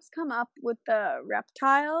hermit crabs come up with the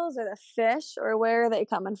reptiles or the fish, or where are they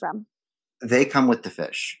coming from? They come with the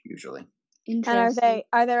fish usually. And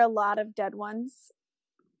are there a lot of dead ones?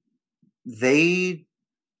 It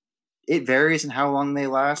varies in how long they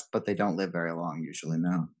last, but they don't live very long usually,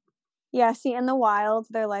 no. Yeah, see, in the wild,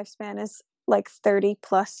 their lifespan is like 30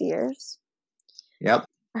 plus years. Yep.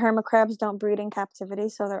 Hermit crabs don't breed in captivity,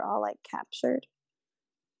 so they're all like captured.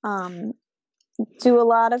 Do a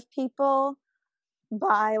lot of people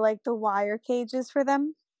buy like the wire cages for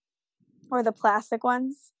them or the plastic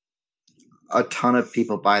ones? A ton of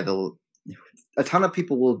people will buy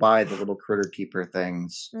the little critter keeper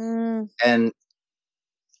things. And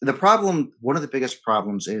the problem, one of the biggest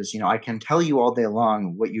problems is, I can tell you all day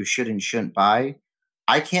long what you should and shouldn't buy.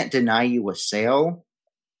 I can't deny you a sale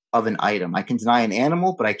of an item. I can deny an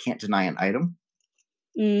animal, but I can't deny an item.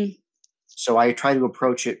 So I try to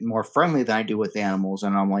approach it more friendly than I do with animals.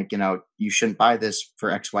 And I'm like, you shouldn't buy this for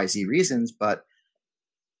XYZ reasons, but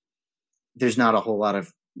there's not a whole lot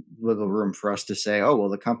of wiggle room for us to say, oh, well,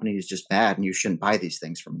 the company is just bad and you shouldn't buy these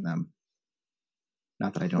things from them.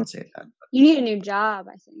 Not that I don't say that. You need a new job,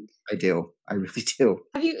 I think. I do. I really do.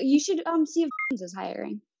 You should see if is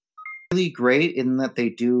hiring. Really great in that they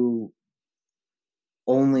do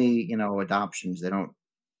only, adoptions. They don't.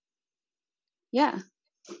 Yeah.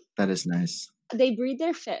 That is nice. They breed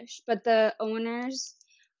their fish, but the owners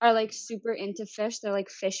are like super into fish. They're like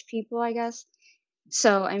fish people, I guess.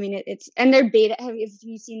 So, I mean, and their beta. Have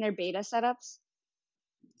you seen their beta setups?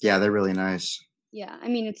 Yeah, they're really nice. Yeah, I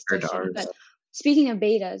mean, it's still shitty. But speaking of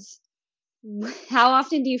betas, how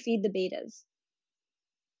often do you feed the betas?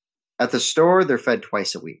 At the store, they're fed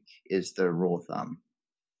twice a week is the rule of thumb.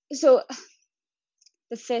 So,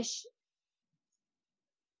 the fish,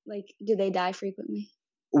 like, do they die frequently?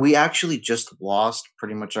 We actually just lost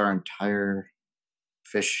pretty much our entire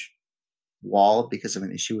fish wall because of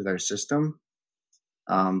an issue with our system.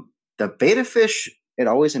 The beta fish, it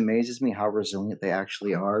always amazes me how resilient they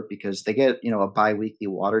actually are because they get, a bi-weekly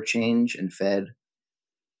water change and fed,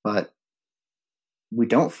 but we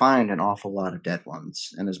don't find an awful lot of dead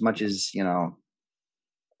ones. And as much as,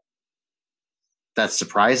 that's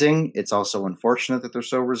surprising. It's also unfortunate that they're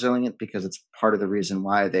so resilient because it's part of the reason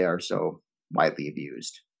why they are so widely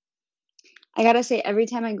abused. I gotta say, every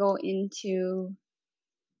time I go into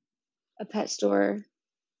a pet store,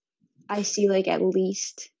 I see like at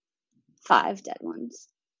least 5 dead ones.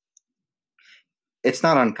 It's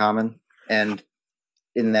not uncommon, and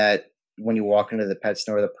in that when you walk into the pet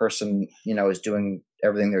store, the person, is doing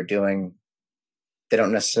everything they're doing. They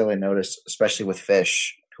don't necessarily notice, especially with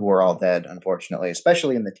fish who are all dead, unfortunately,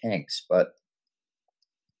 especially in the tanks. But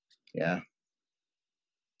yeah.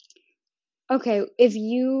 Okay, if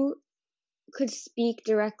you could speak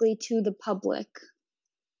directly to the public,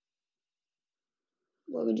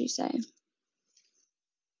 what would you say?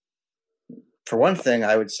 For one thing,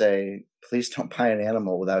 I would say, please don't buy an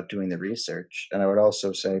animal without doing the research. And I would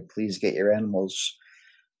also say, please get your animals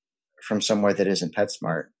from somewhere that isn't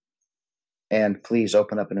PetSmart. And please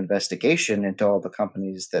open up an investigation into all the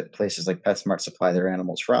companies that places like PetSmart supply their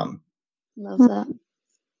animals from. Love that.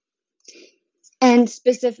 And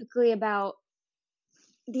specifically about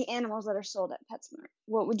the animals that are sold at PetSmart,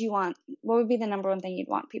 what would you want? What would be the number one thing you'd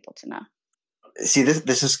want people to know? See,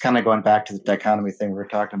 this is kind of going back to the dichotomy thing we were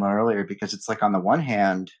talking about earlier, because it's like on the one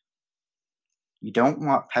hand, you don't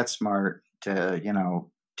want PetSmart to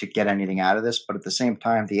get anything out of this, but at the same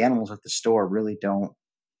time, the animals at the store really don't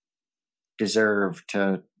deserve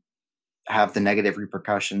to have the negative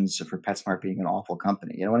repercussions for PetSmart being an awful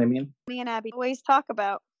company. You know what I mean? Me and Abby always talk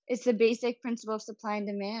about. It's the basic principle of supply and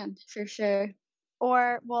demand, for sure.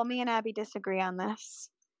 Well, me and Abby disagree on this.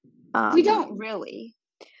 We don't really.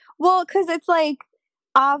 Well, because it's like,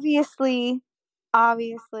 obviously,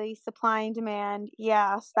 supply and demand,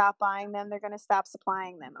 yeah, stop buying them. They're going to stop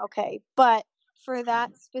supplying them. Okay. But for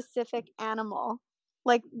that specific animal,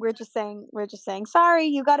 like we're just saying, sorry,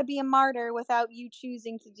 you got to be a martyr without you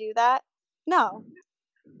choosing to do that. No.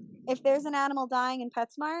 If there's an animal dying in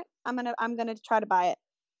PetSmart, I'm going to try to buy it.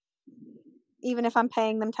 Even if I'm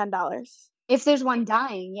paying them $10. If there's one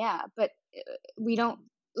dying, yeah, but we don't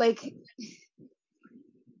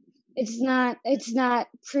it's not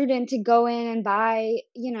prudent to go in and buy,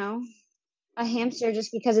 a hamster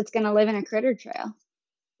just because it's going to live in a critter trail.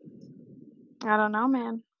 I don't know,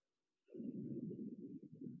 man.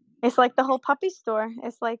 It's like the whole puppy store.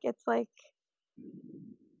 It's like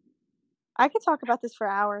I could talk about this for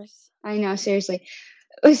hours. I know, seriously.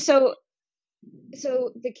 So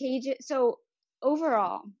the cage. So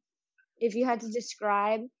overall, if you had to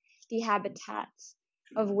describe the habitats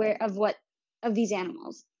of these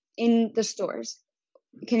animals in the stores,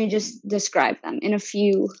 can you just describe them in a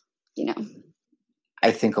few?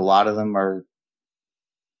 I think a lot of them are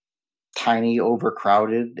tiny,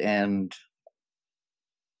 overcrowded, and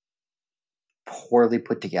poorly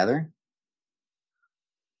put together.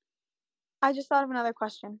 I just thought of another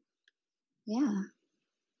question. Yeah.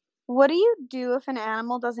 What do you do if an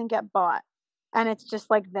animal doesn't get bought and it's just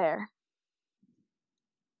like there?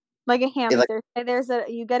 Like a hamster.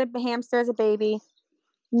 You get a hamster as a baby,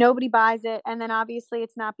 nobody buys it, and then obviously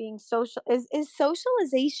it's not being social. Is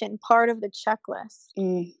socialization part of the checklist?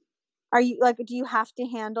 Are you do you have to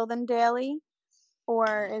handle them daily,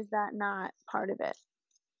 or is that not part of it?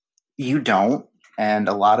 You don't, and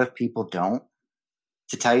a lot of people don't.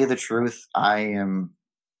 To tell you the truth, I'm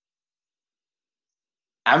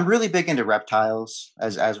really big into reptiles,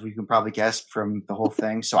 as we can probably guess from the whole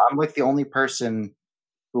thing. So I'm like the only person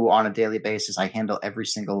who, on a daily basis, I handle every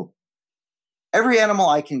animal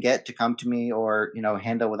I can get to come to me, or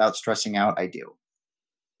handle without stressing out. I do,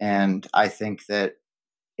 and I think that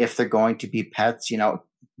if they're going to be pets,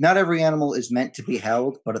 not every animal is meant to be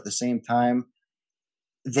held, but at the same time,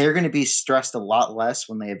 they're going to be stressed a lot less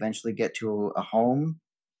when they eventually get to a home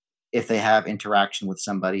if they have interaction with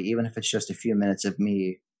somebody, even if it's just a few minutes of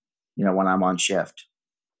me, when I'm on shift.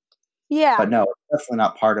 Yeah. But no, it's definitely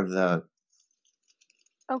not part of the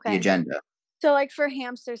agenda. So like for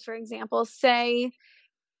hamsters, for example, say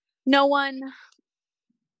no one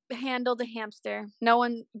handled a hamster. No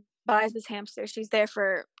one buys this hamster. She's there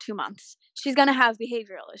for 2 months. She's going to have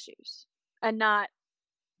behavioral issues and not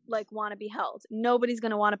want to be held. Nobody's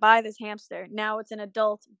going to want to buy this hamster. Now it's an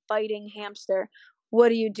adult biting hamster. What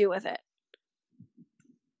do you do with it?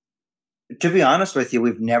 To be honest with you,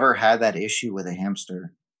 we've never had that issue with a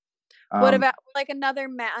hamster. What about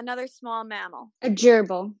another small mammal? A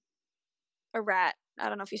gerbil. A rat. I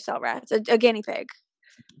don't know if you sell rats. A guinea pig.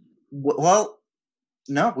 Well,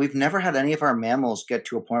 no, we've never had any of our mammals get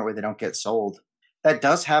to a point where they don't get sold. That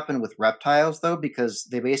does happen with reptiles, though, because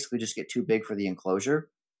they basically just get too big for the enclosure.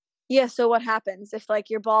 Yeah, so what happens if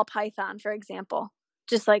your ball python, for example,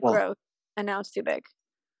 just grows and now it's too big?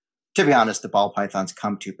 To be honest, the ball pythons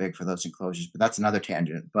come too big for those enclosures, but that's another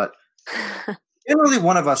tangent. But generally,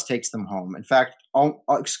 one of us takes them home. In fact,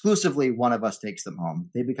 exclusively one of us takes them home.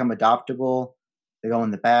 They become adoptable. They go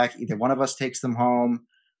in the back. Either one of us takes them home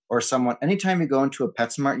or someone. Anytime you go into a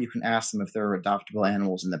PetSmart, you can ask them if there are adoptable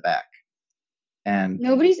animals in the back. And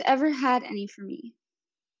nobody's ever had any for me.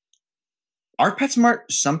 Our PetSmart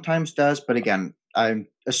sometimes does, but again, I'm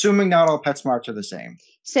assuming not all PetSmarts are the same.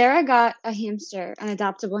 Sarah got a hamster, an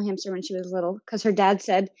adoptable hamster when she was little, because her dad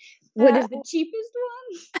said, "What is the cheapest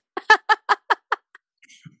one?"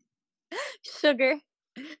 Sugar.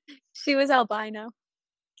 She was albino.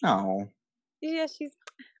 Oh. Yeah, she's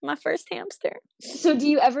my first hamster. So do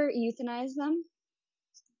you ever euthanize them?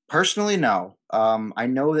 Personally, no. I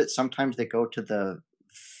know that sometimes they go to the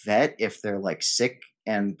vet if they're like sick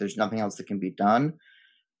and there's nothing else that can be done.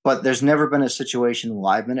 But there's never been a situation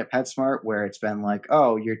while I've been at PetSmart where it's been like,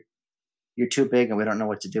 oh, you're too big and we don't know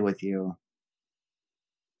what to do with you.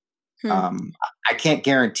 I can't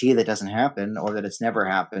guarantee that doesn't happen or that it's never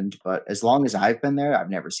happened, but as long as I've been there, I've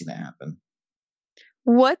never seen it happen.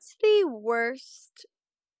 What's the worst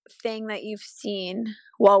thing that you've seen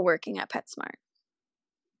while working at PetSmart?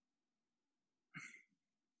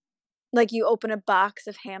 Like you open a box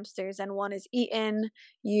of hamsters and one is eaten,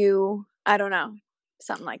 I don't know,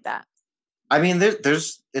 something like that. I mean,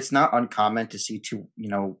 it's not uncommon to see two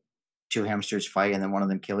hamsters fight and then one of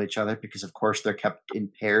them kill each other because, of course, they're kept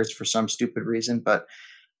in pairs for some stupid reason. But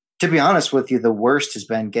to be honest with you, the worst has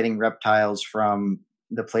been getting reptiles from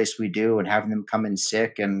the place we do and having them come in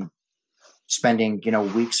sick and spending,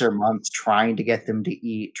 weeks or months trying to get them to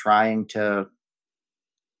eat, trying to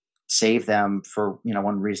save them for,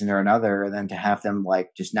 one reason or another, and then to have them like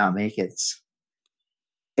just not make it.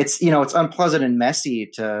 It's unpleasant and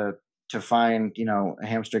messy to find, a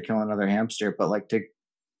hamster kill another hamster, but like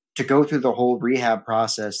to go through the whole rehab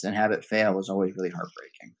process and have it fail is always really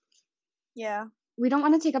heartbreaking. Yeah. We don't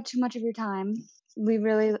want to take up too much of your time. We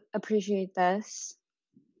really appreciate this.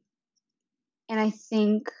 And I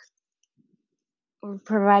think we're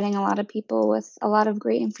providing a lot of people with a lot of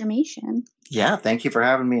great information. Yeah, thank you for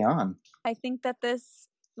having me on. I think that this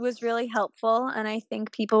was really helpful, and I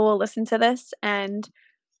think people will listen to this and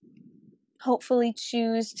hopefully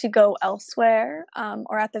choose to go elsewhere,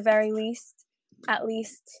 or at the very least,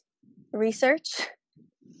 research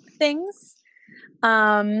things.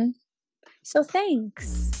 So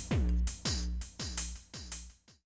thanks.